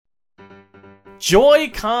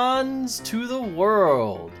Joy-Cons to the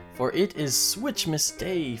world, for it is Switchmas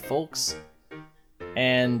Day, folks.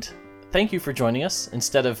 And thank you for joining us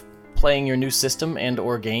instead of playing your new system and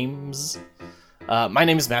or games. My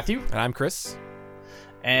name is Matthew. And I'm Chris.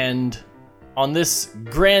 And on this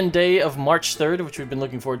grand day of March 3rd, which we've been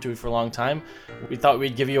looking forward to for a long time, we thought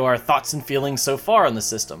we'd give you our thoughts and feelings so far on the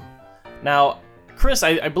system. Now, Chris,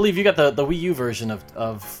 I believe you got the Wii U version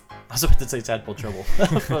of I was about to say Tadpole Trouble.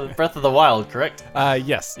 Breath of the Wild, correct?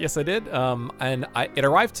 Yes, I did. It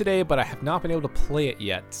arrived today, but I have not been able to play it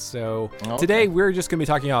yet. So Today we're just going to be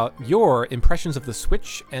talking about your impressions of the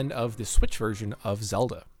Switch and of the Switch version of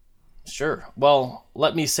Zelda. Sure. Well,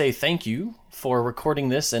 let me say thank you for recording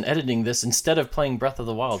this and editing this instead of playing Breath of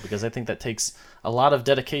the Wild, because I think that takes a lot of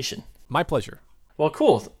dedication. My pleasure. Well,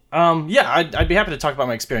 cool. I'd be happy to talk about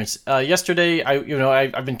my experience. Yesterday,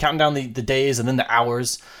 I've been counting down the days and then the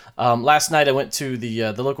hours. Last night I went to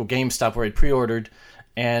the local GameStop where I pre-ordered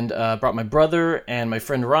and brought my brother and my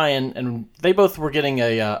friend Ryan, and they both were getting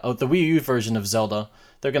the Wii U version of Zelda.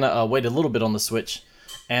 They're gonna wait a little bit on the Switch,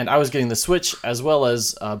 and I was getting the Switch as well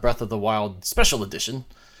as Breath of the Wild Special Edition.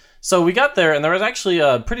 So we got there, and there was actually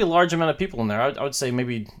a pretty large amount of people in there. I would say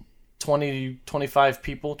maybe 20, 25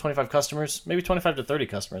 people, 25 customers, maybe 25 to 30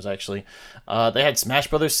 customers, actually. They had Smash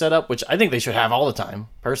Brothers set up, which I think they should have all the time,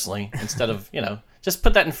 personally, instead of, just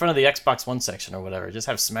put that in front of the Xbox One section or whatever. Just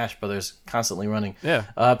have Smash Brothers constantly running.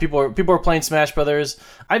 Yeah. People are playing Smash Brothers.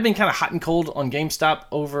 I've been kind of hot and cold on GameStop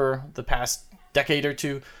over the past decade or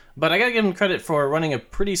two, but I gotta give them credit for running a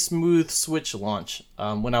pretty smooth Switch launch.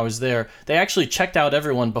 When I was there, they actually checked out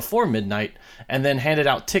everyone before midnight and then handed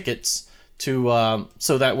out tickets to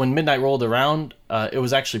so that when midnight rolled around, it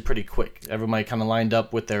was actually pretty quick. Everybody kind of lined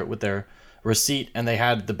up with their receipt, and they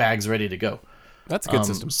had the bags ready to go. That's a good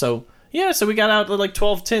system. So we got out at like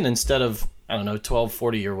 12:10 instead of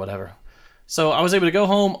 12:40 or whatever. So I was able to go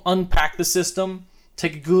home, unpack the system,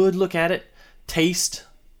 take a good look at it, taste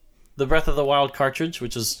the Breath of the Wild cartridge,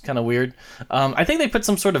 which is kind of weird. I think they put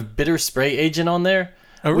some sort of bitter spray agent on there.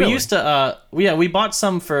 Oh, really? We used to we bought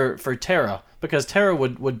some for Terra, because Terra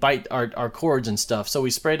would bite our cords and stuff, so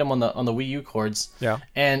we sprayed them on the Wii U cords. Yeah.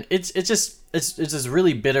 And it's just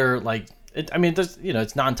really bitter,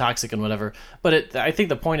 it's non-toxic and whatever, but I think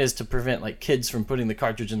the point is to prevent like kids from putting the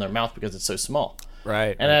cartridge in their mouth because it's so small.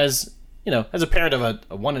 Right. And as a parent of a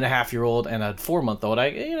 1.5-year-old and a 4-month-old,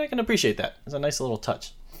 I can appreciate that. It's a nice little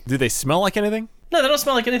touch. Do they smell like anything? No, they don't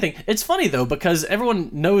smell like anything. It's funny, though, because everyone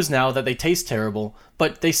knows now that they taste terrible,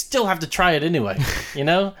 but they still have to try it anyway,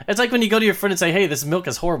 It's like when you go to your friend and say, hey, this milk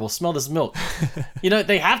is horrible, smell this milk.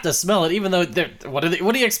 They have to smell it, even though what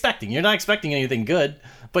are you expecting? You're not expecting anything good,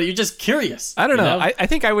 but you're just curious. I don't know. I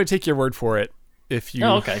think I would take your word for it if you...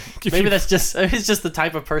 Oh, okay. Maybe it's just the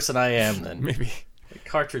type of person I am, then. Maybe. The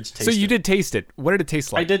cartridge taste. So you did taste it. What did it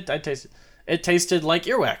taste like? I taste it. It tasted like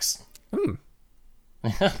earwax.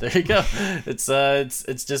 There you go. It's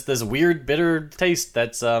just this weird bitter taste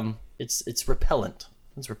that's it's repellent.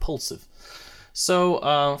 It's repulsive. So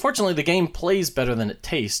unfortunately, the game plays better than it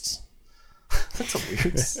tastes. That's a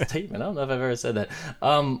weird statement. I don't know if I've ever said that.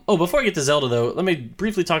 Before I get to Zelda though, let me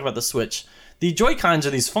briefly talk about the Switch. The Joy-Cons are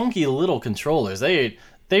these funky little controllers. They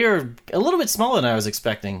are a little bit smaller than I was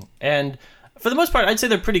expecting, and for the most part, I'd say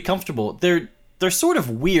they're pretty comfortable. They're sort of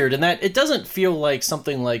weird in that it doesn't feel like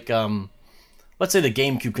something like let's say the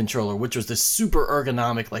GameCube controller, which was this super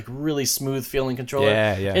ergonomic, like really smooth feeling controller.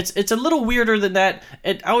 Yeah. It's a little weirder than that.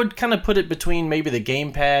 I would kind of put it between maybe the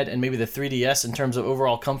gamepad and maybe the 3DS in terms of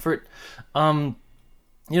overall comfort. When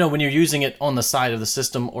you're using it on the side of the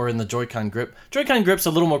system or in the Joy-Con grip. Joy-Con grip's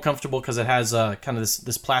a little more comfortable because it has kind of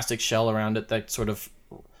this plastic shell around it that sort of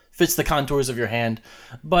fits the contours of your hand.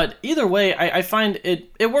 But either way, I find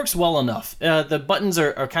it works well enough. The buttons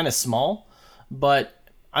are kind of small, but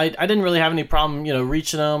I didn't really have any problem,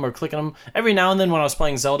 reaching them or clicking them. Every now and then when I was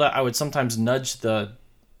playing Zelda, I would sometimes nudge the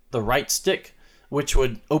right stick, which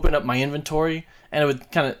would open up my inventory, and it would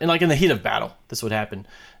kind of, like in the heat of battle, this would happen.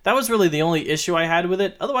 That was really the only issue I had with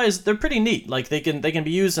it. Otherwise, they're pretty neat. Like they can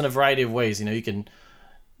be used in a variety of ways.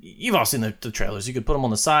 You've all seen the trailers. You could put them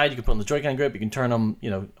on the side, you could put them on the Joy-Con grip, you can turn them,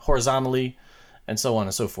 horizontally, and so on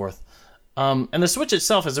and so forth. And the Switch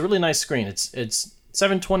itself is a really nice screen. It's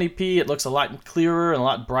 720p. It looks a lot clearer and a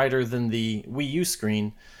lot brighter than the Wii U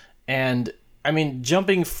screen. And I mean,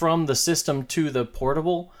 jumping from the system to the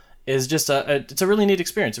portable is just it's a really neat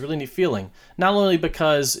experience, a really neat feeling. Not only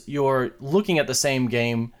because you're looking at the same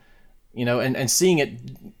game, and seeing it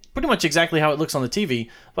pretty much exactly how it looks on the TV,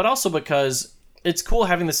 but also because it's cool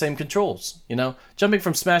having the same controls, you know? Jumping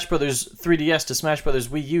from Smash Brothers 3DS to Smash Brothers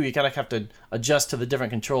Wii U, you kind of have to adjust to the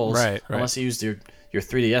different controls. Right. Unless you used your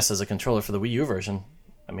 3DS as a controller for the Wii U version.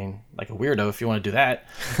 I mean, like a weirdo if you want to do that.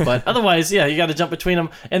 But otherwise, yeah, you got to jump between them.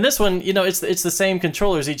 And this one, you know, it's the same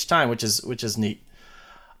controllers each time, which is neat.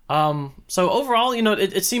 So overall, you know,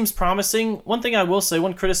 it seems promising. One thing I will say,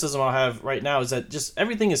 one criticism I'll have right now is that just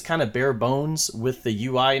everything is kind of bare bones with the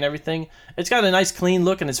UI and everything. It's got a nice clean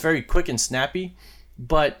look and it's very quick and snappy,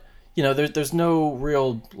 but you know, there's no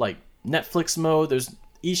real like Netflix mode. There's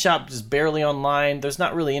eShop is barely online. There's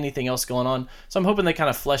not really anything else going on. So I'm hoping they kind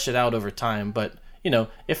of flesh it out over time. But you know,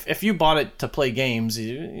 if you bought it to play games, I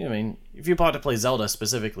mean, if you bought it to play Zelda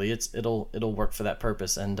specifically, it'll work for that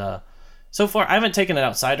purpose. And so far, I haven't taken it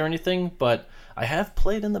outside or anything, but I have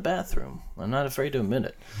played in the bathroom. I'm not afraid to admit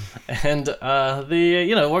it. And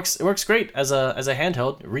it works great as a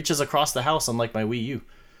handheld. It reaches across the house, unlike my Wii U.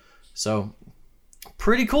 So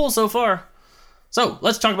pretty cool so far. So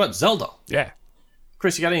let's talk about Zelda. Yeah.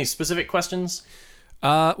 Chris, you got any specific questions?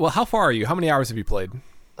 Well, how far are you? How many hours have you played?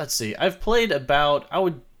 Let's see. I've played about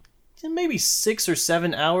maybe 6 or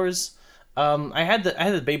 7 hours. I had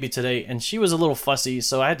the baby today, and she was a little fussy,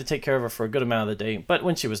 so I had to take care of her for a good amount of the day. But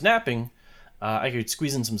when she was napping, I could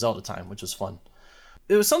squeeze in some Zelda time, which was fun.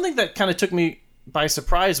 It was something that kind of took me by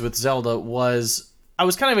surprise with Zelda was I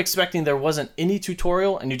was kind of expecting there wasn't any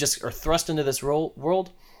tutorial, and you just are thrust into this world,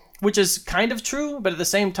 which is kind of true, but at the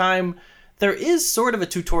same time, there is sort of a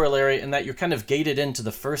tutorial area in that you're kind of gated into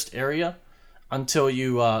the first area until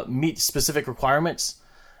you meet specific requirements.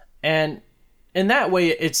 And in that way,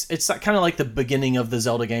 it's kind of like the beginning of the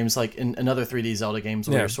Zelda games, like in other 3D Zelda games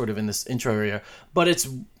where you're sort of in this intro area. But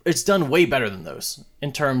it's done way better than those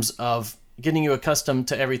in terms of getting you accustomed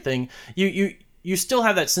to everything. You still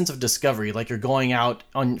have that sense of discovery, like you're going out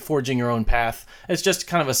on forging your own path. It's just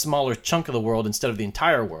kind of a smaller chunk of the world instead of the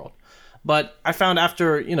entire world. But I found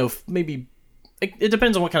after, maybe it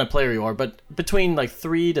depends on what kind of player you are, but between like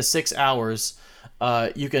 3 to 6 hours,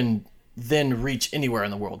 you can then reach anywhere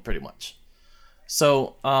in the world pretty much.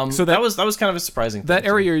 So that was kind of a surprising thing. That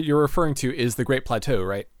area you're referring to is the Great Plateau,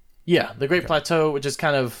 right? Yeah, the Great Plateau, which is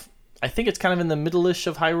kind of, I think it's kind of in the middle-ish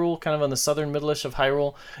of Hyrule, kind of on the southern middle-ish of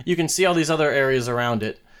Hyrule. You can see all these other areas around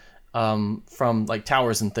it from like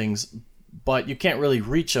towers and things, but you can't really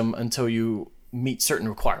reach them until you meet certain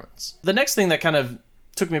requirements. The next thing that kind of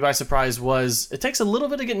took me by surprise was it takes a little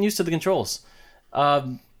bit of getting used to the controls.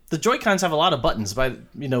 The Joy-Cons have a lot of buttons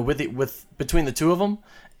with between the two of them,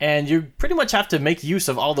 and you pretty much have to make use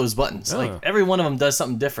of all those buttons. Like every one of them does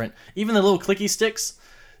something different, even the little clicky sticks.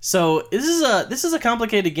 So this is a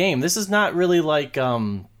complicated game. This is not really like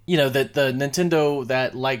the Nintendo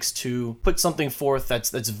that likes to put something forth that's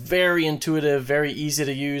very intuitive, very easy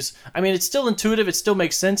to use. I mean, it's still intuitive. It still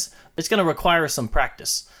makes sense. It's going to require some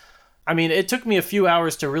practice. I mean, it took me a few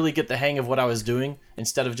hours to really get the hang of what I was doing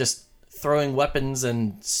instead of just throwing weapons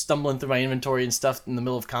and stumbling through my inventory and stuff in the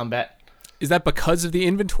middle of combat. Is that because of the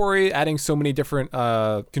inventory adding so many different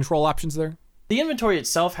control options there? The inventory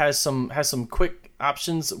itself has some quick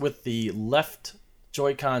options with the left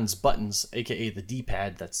Joy-Con's buttons, aka the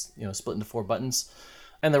D-pad that's split into 4 buttons,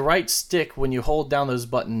 and the right stick when you hold down those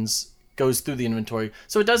buttons goes through the inventory.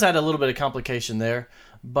 So it does add a little bit of complication there,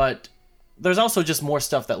 but there's also just more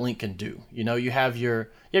stuff that Link can do. You have your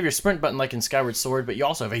sprint button like in Skyward Sword, but you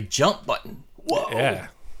also have a jump button. Whoa! Yeah.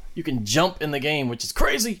 You can jump in the game, which is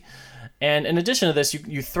crazy. And in addition to this,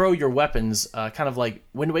 you throw your weapons kind of like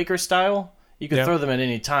Wind Waker style. You can throw them at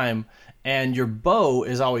any time, and your bow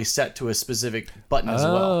is always set to a specific button as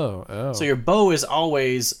well. Oh. So your bow is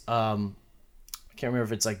always, I can't remember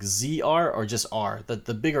if it's like ZR or just R.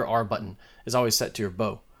 The bigger R button is always set to your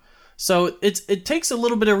bow. So it takes a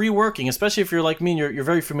little bit of reworking, especially if you're like me and you're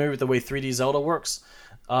very familiar with the way 3D Zelda works.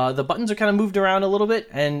 The buttons are kind of moved around a little bit,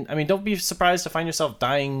 and I mean, don't be surprised to find yourself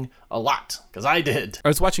dying a lot, because I did. I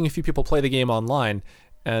was watching a few people play the game online,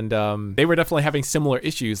 and they were definitely having similar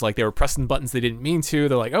issues. Like they were pressing buttons they didn't mean to.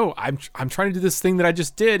 They're like, "Oh, I'm trying to do this thing that I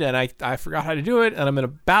just did, and I forgot how to do it, and I'm in a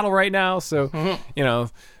battle right now." So,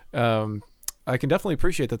 I can definitely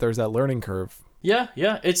appreciate that there's that learning curve. Yeah,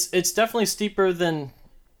 it's definitely steeper than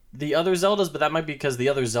the other Zeldas, but that might be because the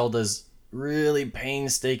other Zeldas really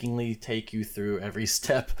painstakingly take you through every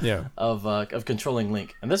step of controlling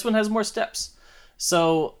Link, and this one has more steps.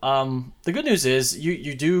 So the good news is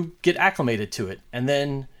you do get acclimated to it, and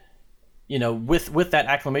then with that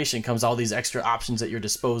acclimation comes all these extra options at your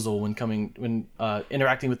disposal when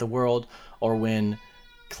interacting with the world or when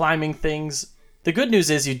climbing things. The good news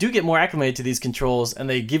is you do get more acclimated to these controls, and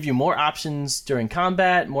they give you more options during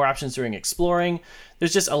combat, more options during exploring.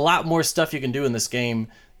 There's just a lot more stuff you can do in this game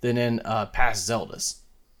than in past Zeldas.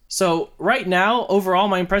 So right now, overall,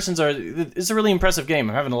 my impressions are it's a really impressive game.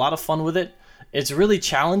 I'm having a lot of fun with it. It's really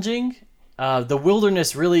challenging. The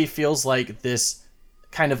wilderness really feels like this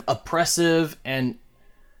kind of oppressive and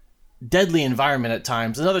deadly environment at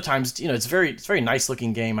times. And other times, it's very nice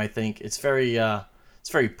looking game. I think it's very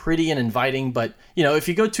pretty and inviting. But if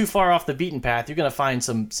you go too far off the beaten path, you're gonna find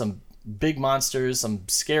some big monsters, some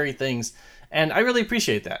scary things, and I really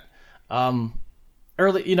appreciate that.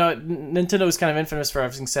 Nintendo is kind of infamous for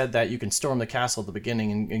having said that you can storm the castle at the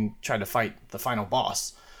beginning and try to fight the final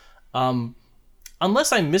boss.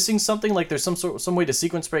 Unless I'm missing something, like there's some way to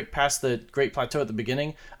sequence break past the Great Plateau at the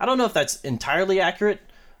beginning. I don't know if that's entirely accurate,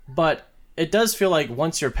 but it does feel like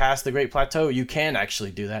once you're past the Great Plateau, you can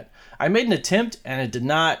actually do that. I made an attempt, and it did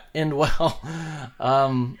not end well.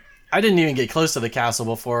 I didn't even get close to the castle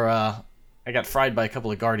before I got fried by a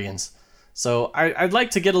couple of guardians. So I'd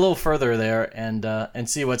like to get a little further there and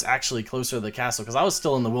see what's actually closer to the castle, because I was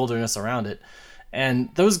still in the wilderness around it. And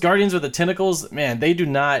those guardians with the tentacles, man, they do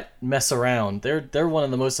not mess around. They're one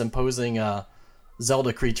of the most imposing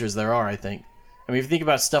Zelda creatures there are, I think. I mean, if you think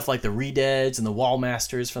about stuff like the Redeads and the Wall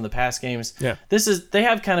Masters from the past games, they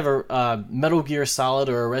have kind of a Metal Gear Solid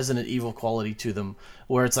or a Resident Evil quality to them,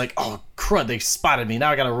 where it's like, oh crud, they spotted me,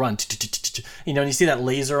 now I gotta run. And you see that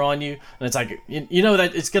laser on you, and it's like,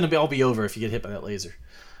 that it's gonna all be over if you get hit by that laser.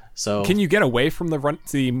 So can you get away from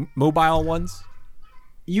the mobile ones?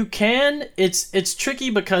 You can. It's tricky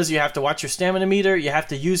because you have to watch your stamina meter. You have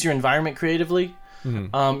to use your environment creatively.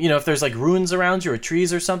 Mm-hmm. If there's like ruins around you or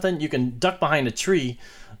trees or something, you can duck behind a tree.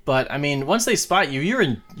 But I mean, once they spot you, you're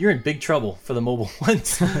in big trouble for the mobile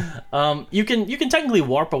ones. You can technically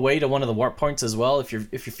warp away to one of the warp points as well if you're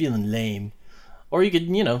feeling lame, or you could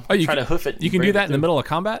try to hoof it. You can do that in the middle of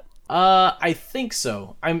combat. I think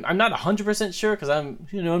so. I'm not 100% sure because I'm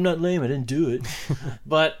not lame. I didn't do it,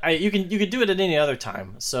 but you could do it at any other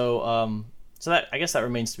time. So that I guess that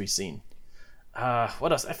remains to be seen.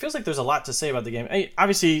 What else? It feels like there's a lot to say about the game.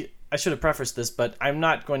 Obviously, I should have prefaced this, but I'm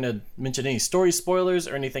not going to mention any story spoilers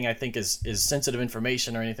or anything I think is sensitive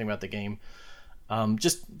information or anything about the game.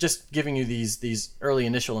 Just giving you these early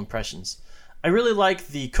initial impressions. I really like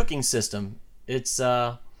the cooking system. It's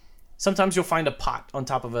sometimes you'll find a pot on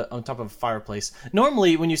top of a fireplace.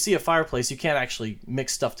 Normally, when you see a fireplace, you can't actually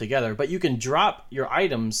mix stuff together, but you can drop your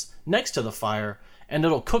items next to the fire, and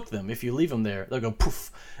it'll cook them. If you leave them there, they'll go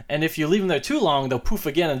poof. And if you leave them there too long, they'll poof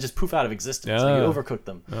again and just poof out of existence. So you overcook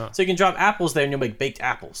them. So you can drop apples there, and you'll make baked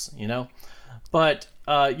apples. But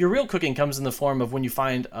your real cooking comes in the form of when you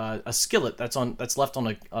find a skillet that's left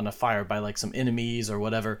on a fire by like some enemies or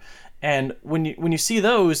whatever. And when you see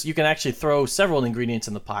those, you can actually throw several ingredients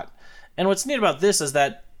in the pot. And what's neat about this is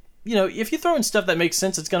that, if you throw in stuff that makes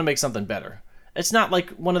sense, it's going to make something better. It's not like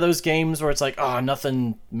one of those games where it's like, oh,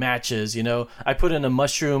 nothing matches, I put in a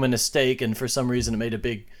mushroom and a steak, and for some reason it made a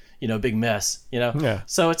big mess, Yeah.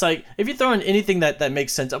 So it's like, if you throw in anything that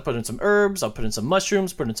makes sense, I'll put in some herbs, I'll put in some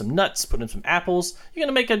mushrooms, put in some nuts, put in some apples, you're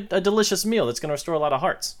going to make a delicious meal that's going to restore a lot of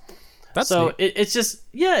hearts. That's so neat. It's just,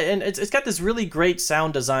 and it's got this really great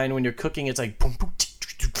sound design when you're cooking. It's like boom, boom,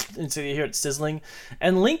 and so you hear it sizzling.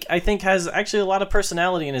 And Link, I think, has actually a lot of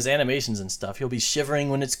personality in his animations and stuff. He'll be shivering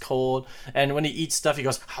when it's cold, and when he eats stuff, he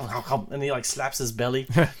goes and he like slaps his belly,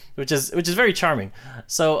 which is very charming.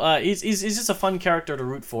 So he's just a fun character to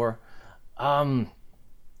root for. Boy,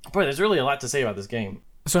 there's really a lot to say about this game.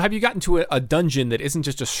 So have you gotten to a dungeon that isn't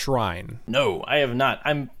just a shrine? No, I have not.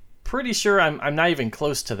 I'm pretty sure I'm not even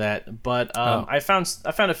close to that. But I found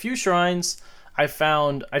a few shrines. I've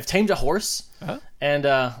tamed a horse, and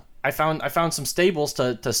I found some stables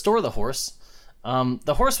to store the horse.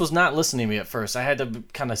 The horse was not listening to me at first. I had to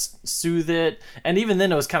kind of soothe it, and even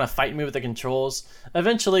then it was kind of fighting me with the controls.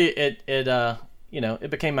 Eventually, it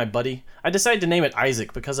became my buddy. I decided to name it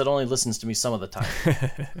Isaac because it only listens to me some of the time.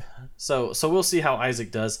 So we'll see how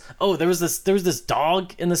Isaac does. Oh, there was this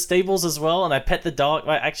dog in the stables as well, and I pet the dog.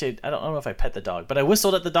 Well, actually, I don't know if I pet the dog, but I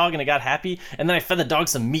whistled at the dog and it got happy, and then I fed the dog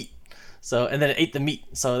some meat. And then it ate the meat,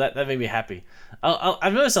 so that made me happy.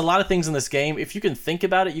 I've noticed a lot of things in this game. If you can think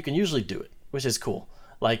about it, you can usually do it, which is cool.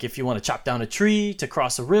 Like if you want to chop down a tree to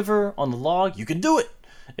cross a river on the log, you can do it.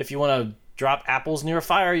 If you want to drop apples near a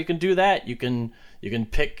fire, you can do that. You can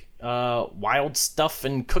pick wild stuff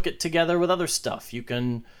and cook it together with other stuff. You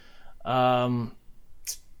can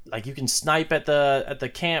you can snipe at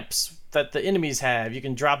the camps that the enemies have. You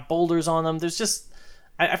can drop boulders on them. There's just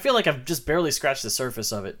I feel like I've just barely scratched the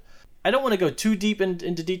surface of it. I don't want to go too deep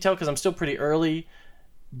into detail because I'm still pretty early,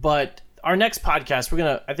 but our next podcast,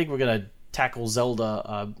 I think we're gonna tackle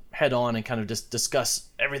Zelda head on and kind of just discuss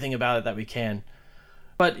everything about it that we can.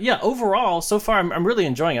 But yeah, overall, so far I'm really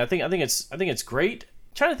enjoying it. I think it's great.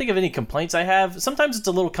 I'm trying to think of any complaints I have. Sometimes it's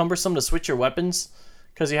a little cumbersome to switch your weapons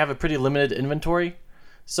because you have a pretty limited inventory.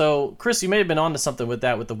 So Chris, you may have been onto something with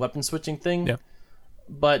that with the weapon switching thing. Yeah.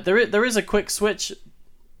 But there is a quick switch.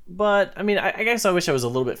 But I mean, I guess I wish I was a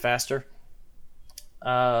little bit faster.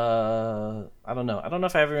 I don't know. I don't know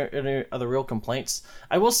if I have any other real complaints.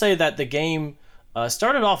 I will say that the game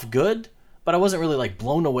started off good, but I wasn't really like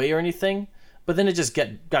blown away or anything. But then it just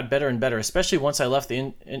got better and better, especially once I left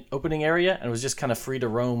the opening area and was just kind of free to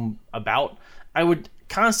roam about. I would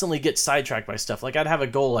constantly get sidetracked by stuff. Like I'd have a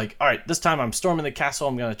goal like, all right, this time I'm storming the castle.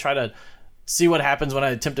 I'm going to try to see what happens when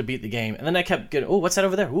I attempt to beat the game. And then I kept getting, oh, what's that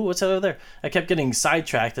over there? Ooh, what's that over there? I kept getting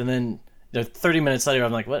sidetracked. And then 30 minutes later,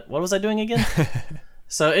 I'm like, what was I doing again?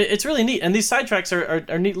 So it's really neat. And these sidetracks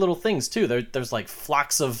are neat little things too. There's like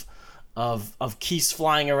flocks of geese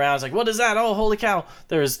flying around. It's like, what is that? Oh, holy cow.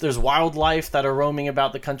 There's wildlife that are roaming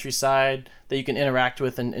about the countryside that you can interact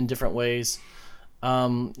with in different ways.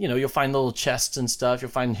 You'll find little chests and stuff.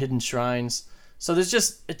 You'll find hidden shrines. So it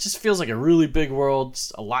just feels like a really big world.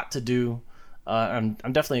 It's a lot to do. I'm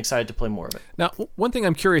definitely excited to play more of it. Now, one thing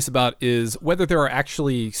I'm curious about is whether there are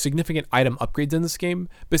actually significant item upgrades in this game.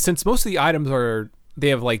 But since most of the items they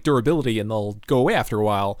have like durability and they'll go away after a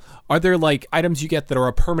while, are there like items you get that are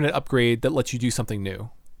a permanent upgrade that lets you do something new?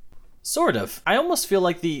 Sort of. I almost feel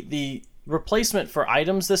like the replacement for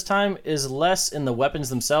items this time is less in the weapons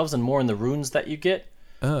themselves and more in the runes that you get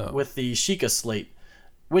with the Sheikah Slate,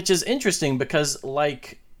 which is interesting because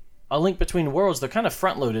like A Link Between Worlds, they're kind of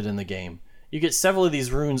front-loaded in the game. You get several of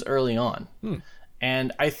these runes early on.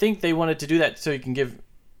 And I think they wanted to do that so you can give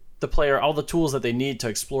the player all the tools that they need to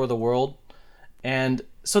explore the world. And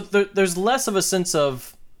so there's less of a sense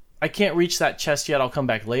of, I can't reach that chest yet, I'll come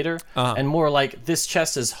back later. And more like, this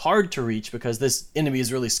chest is hard to reach because this enemy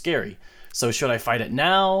is really scary. So should I fight it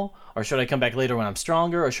now? Or should I come back later when I'm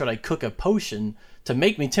stronger? Or should I cook a potion to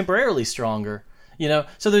make me temporarily stronger?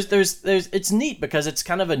 So there's it's neat because it's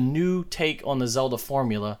kind of a new take on the Zelda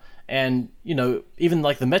formula. And, even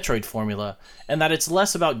like the Metroid formula. And that it's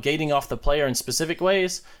less about gating off the player in specific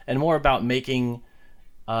ways and more about making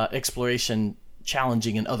exploration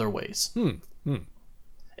challenging in other ways.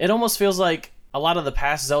 It almost feels like a lot of the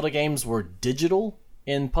past Zelda games were digital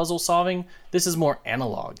in puzzle solving. This is more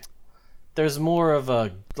analog. There's more of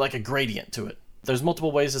a gradient to it. There's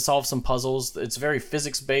multiple ways to solve some puzzles. It's very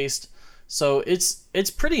physics based. So it's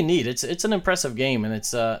pretty neat. It's an impressive game, and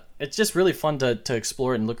it's just really fun to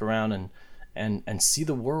explore it and look around and see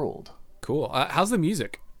the world. Cool. How's the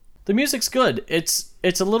music? The music's good. It's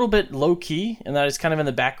a little bit low key in that it's kind of in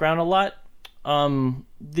the background a lot.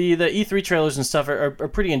 The E3 trailers and stuff are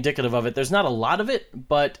pretty indicative of it. There's not a lot of it,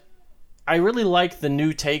 but I really like the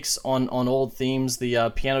new takes on old themes.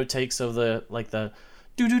 The piano takes of the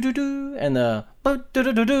do do do do and the do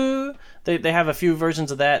do do do. They have a few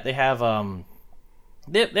versions of that. They have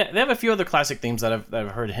they have a few other classic themes that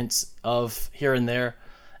I've heard hints of here and there.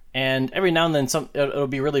 And every now and then it'll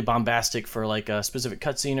be really bombastic for like a specific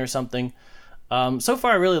cutscene or something. So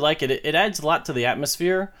far I really like it. It adds a lot to the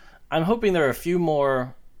atmosphere. I'm hoping there are a few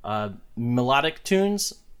more melodic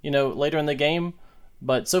tunes, later in the game.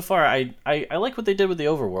 But so far, I like what they did with the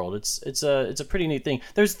overworld. It's a pretty neat thing.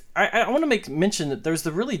 I want to make mention that there's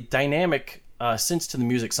the really dynamic sense to the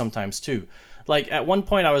music sometimes too. Like at one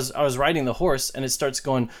point, I was riding the horse and it starts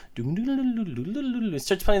going. It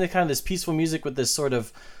starts playing the kind of this peaceful music with this sort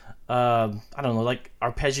of I don't know, like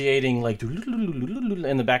arpeggiating like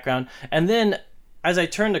in the background. And then as I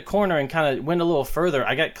turned a corner and kind of went a little further,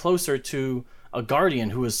 I got closer to a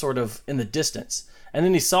guardian who was sort of in the distance. And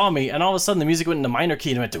then he saw me, and all of a sudden the music went into minor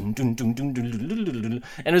key and it went dum, dum, dum, dum, dum, dum, dum, dum.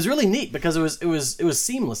 And it was really neat because it was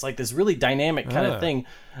seamless, like this really dynamic kind of thing,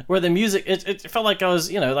 where the music it felt like I was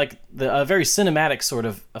like a very cinematic sort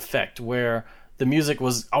of effect where the music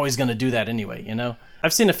was always going to do that anyway.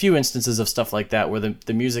 I've seen a few instances of stuff like that where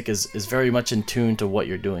the music is very much in tune to what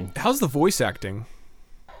you're doing. How's the voice acting?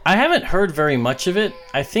 I haven't heard very much of it.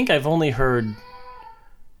 I think I've only heard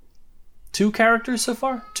 2 characters so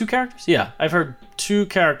far. 2 characters? Yeah, I've heard 2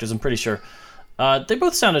 characters, I'm pretty sure. They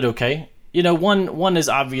both sounded okay. One is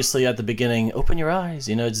obviously at the beginning, open your eyes,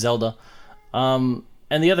 it's Zelda. And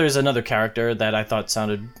the other is another character that I thought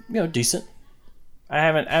sounded, decent. I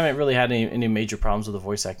haven't really had any major problems with the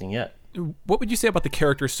voice acting yet. What would you say about the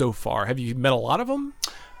characters so far? Have you met a lot of them?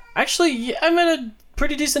 Actually, yeah, I met a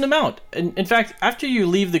pretty decent amount. In fact, after you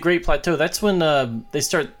leave the Great Plateau, that's when they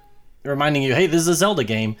start reminding you, hey, this is a Zelda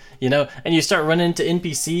game, and you start running into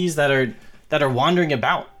NPCs that are wandering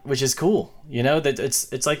about, which is cool. That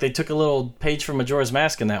it's like they took a little page from Majora's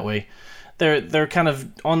Mask in that way. they're kind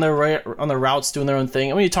of on their routes doing their own thing.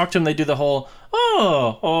 And when you talk to them, they do the whole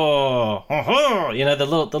the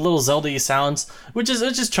little Zelda-y sounds, which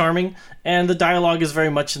is charming. And the dialogue is very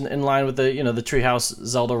much in line with the the Treehouse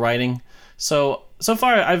Zelda writing. So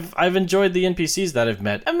far I've enjoyed the NPCs that I've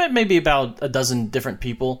met. I've met maybe about a dozen different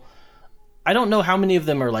people. I don't know how many of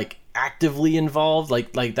them are like actively involved,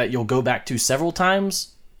 like that you'll go back to several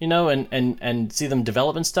times, and see them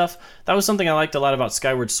develop and stuff. That was something I liked a lot about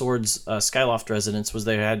Skyward Sword's Skyloft Residence, was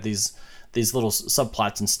they had these little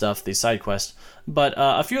subplots and stuff, these side quests. But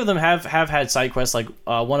a few of them have had side quests. Like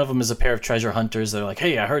one of them is a pair of treasure hunters. They're like,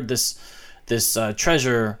 hey, I heard this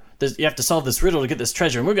treasure. You have to solve this riddle to get this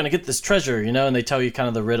treasure, and we're gonna get this treasure, and they tell you kind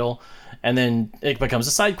of the riddle, and then it becomes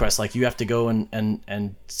a side quest. Like you have to go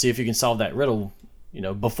and see if you can solve that riddle,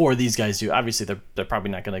 before these guys do. Obviously, they're probably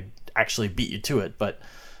not gonna actually beat you to it, but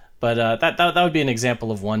that would be an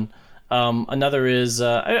example of one. Another is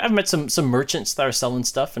I've met some merchants that are selling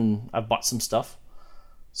stuff, and I've bought some stuff.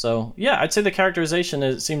 So yeah, I'd say the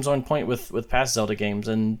characterization seems on point with past Zelda games,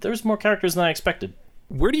 and there's more characters than I expected.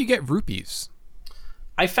 Where do you get rupees?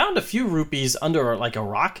 I found a few rupees under like a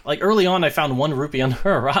rock. Like early on, I found 1 rupee under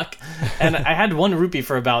a rock, and I had 1 rupee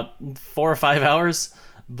for about 4 or 5 hours.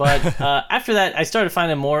 But after that, I started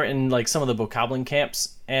finding more in like some of the bokoblin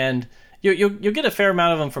camps, and you'll get a fair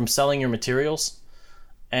amount of them from selling your materials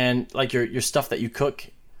and like your stuff that you cook.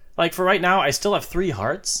 Like for right now, I still have 3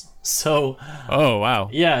 hearts. So oh wow,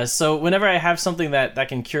 yeah. So whenever I have something that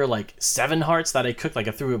can cure like 7 hearts that I cooked, like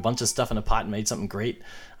I threw a bunch of stuff in a pot and made something great,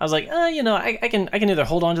 I was like, I can either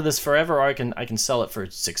hold on to this forever, or I can sell it for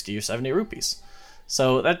 60 or 70 rupees.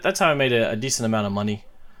 So that's how I made a decent amount of money.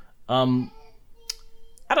 I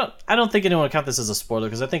don't think anyone would count this as a spoiler,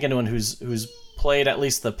 because I think anyone who's played at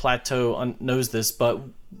least the plateau knows this, but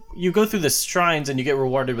you go through the shrines and you get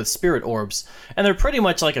rewarded with spirit orbs, and they're pretty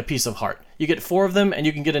much like a piece of heart. You get 4 of them and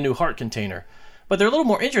you can get a new heart container. But they're a little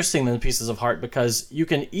more interesting than pieces of heart, because you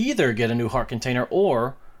can either get a new heart container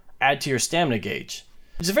or add to your stamina gauge.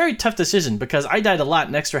 It's a very tough decision, because I died a lot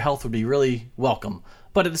and extra health would be really welcome.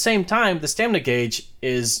 But at the same time, the stamina gauge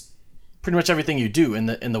is pretty much everything you do in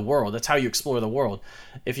the world. That's how you explore the world.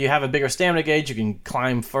 If you have a bigger stamina gauge, you can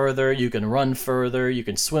climb further, you can run further, you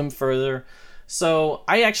can swim further. So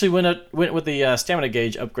I actually went with the stamina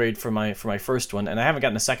gauge upgrade for my first one, and I haven't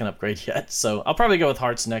gotten a second upgrade yet. So I'll probably go with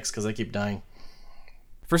hearts next, because I keep dying.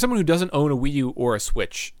 For someone who doesn't own a Wii U or a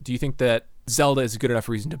Switch, do you think that Zelda is a good enough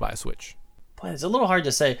reason to buy a Switch? Boy, it's a little hard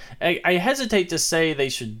to say. I hesitate to say they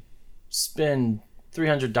should spend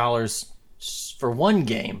 $300 for one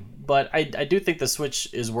game, but I do think the Switch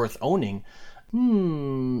is worth owning.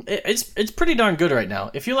 It's pretty darn good right now.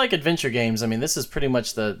 If you like adventure games, I mean, this is pretty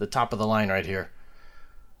much the top of the line right here.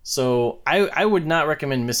 So I would not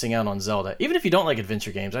recommend missing out on Zelda. Even if you don't like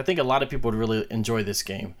adventure games, I think a lot of people would really enjoy this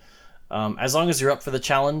game. As long as you're up for the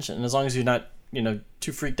challenge, and as long as you're not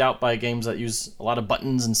too freaked out by games that use a lot of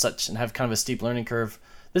buttons and such and have kind of a steep learning curve,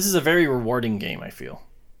 this is a very rewarding game, I feel.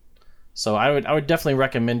 So I would definitely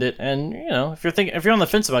recommend it. And if you're on the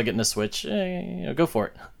fence about getting a Switch, go for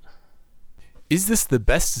it. Is this the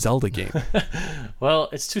best Zelda game? Well,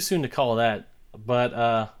 it's too soon to call that, but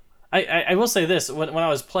I will say this: when I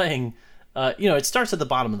was playing, it starts at the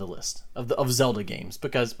bottom of the list of Zelda games,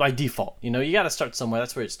 because by default, you got to start somewhere.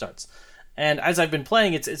 That's where it starts. And as I've been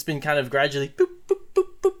playing, it's been kind of gradually boop boop boop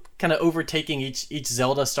boop, kind of overtaking each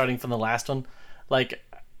Zelda, starting from the last one. Like,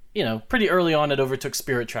 pretty early on, it overtook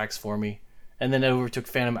Spirit Tracks for me, and then it overtook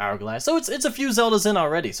Phantom Hourglass. So it's a few Zeldas in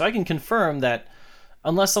already. So I can confirm that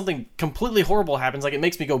unless something completely horrible happens, like it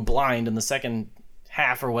makes me go blind in the second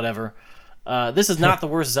half or whatever, this is not the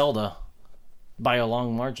worst Zelda by a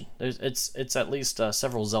long margin. It's at least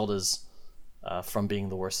several Zeldas from being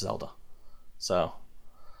the worst Zelda. So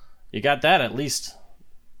you got that, at least.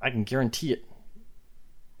 I can guarantee it.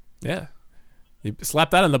 Yeah. You slap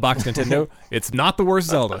that in the box, Nintendo. It's not the worst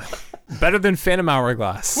Zelda. Better than Phantom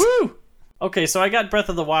Hourglass. Woo! Okay, so I got Breath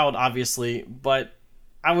of the Wild, obviously, but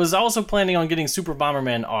I was also planning on getting Super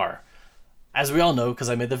Bomberman R. As we all know, because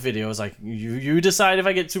I made the video, I was like, you decide if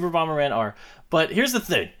I get Super Bomberman R. But here's the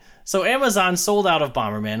thing. So Amazon sold out of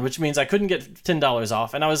Bomberman, which means I couldn't get $10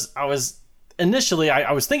 off, and I was initially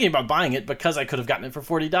thinking about buying it because I could have gotten it for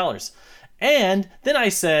 $40. And then I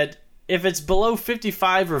said, if it's below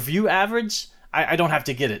 55 review average, I don't have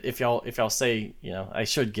to get it if y'all say, I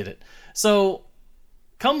should get it. So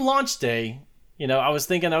come launch day, I was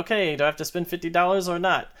thinking, okay, do I have to spend $50 or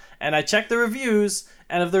not? And I checked the reviews,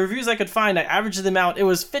 and of the reviews I could find, I averaged them out. It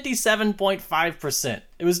was 57.5%.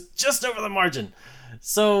 It was just over the margin.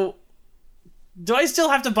 So Do I still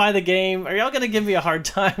have to buy the game? Are y'all gonna give me a hard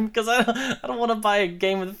time? Because I don't want to buy a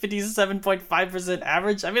game with a 57.5%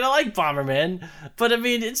 average. I mean, I like Bomberman, but I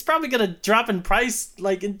mean, it's probably gonna drop in price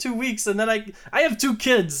like in 2 weeks, and then I have 2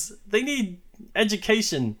 kids. They need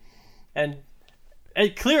education, and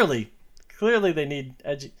clearly they need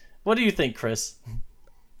What do you think, Chris?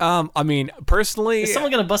 I mean, personally, is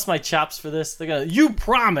someone gonna bust my chops for this? They're gonna. You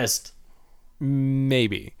promised.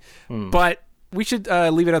 Maybe, but we should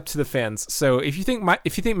leave it up to the fans. So if you think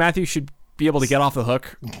Matthew should be able to get off the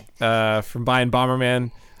hook from buying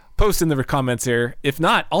Bomberman, post in the comments here. If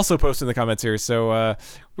not, also post in the comments here. So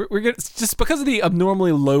we're gonna, just because of the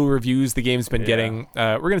abnormally low reviews the game's been getting,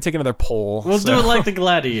 we're gonna take another poll. We'll do it like the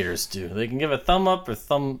gladiators do. They can give a thumb up or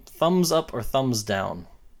thumbs up or thumbs down.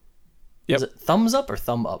 Yep. Is it thumbs up or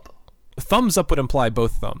thumb up? Thumbs up would imply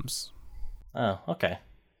both thumbs. Oh, okay.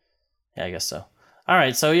 Yeah, I guess so. All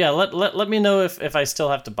right, so yeah, let me know if I still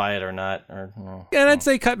have to buy it or not. And I'd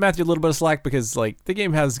say cut Matthew a little bit of slack because like the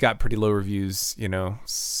game has got pretty low reviews, you know.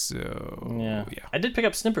 So yeah. I did pick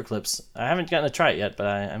up Snipper Clips. I haven't gotten to try it yet, but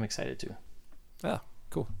I'm excited to. Oh,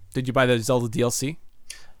 cool. Did you buy the Zelda DLC?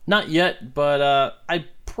 Not yet, but I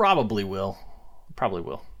probably will.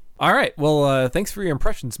 All right. Well, thanks for your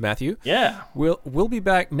impressions, Matthew. Yeah. We'll be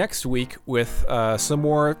back next week with some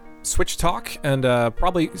more Switch talk and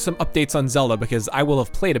probably some updates on Zelda because I will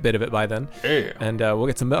have played a bit of it by then. Yeah. And we'll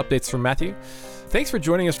get some updates from Matthew. Thanks for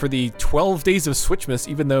joining us for the 12 days of Switchmas,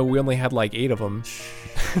 even though we only had like 8 of them.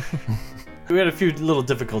 We had a few little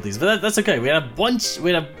difficulties, but that's okay. We had a bunch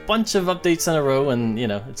of updates in a row, and you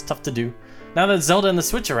know it's tough to do. Now that Zelda and the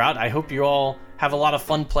Switch are out, I hope you all have a lot of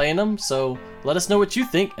fun playing them. So let us know what you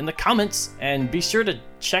think in the comments, and be sure to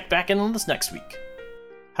check back in on us next week.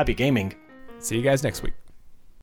 Happy gaming. See you guys next week.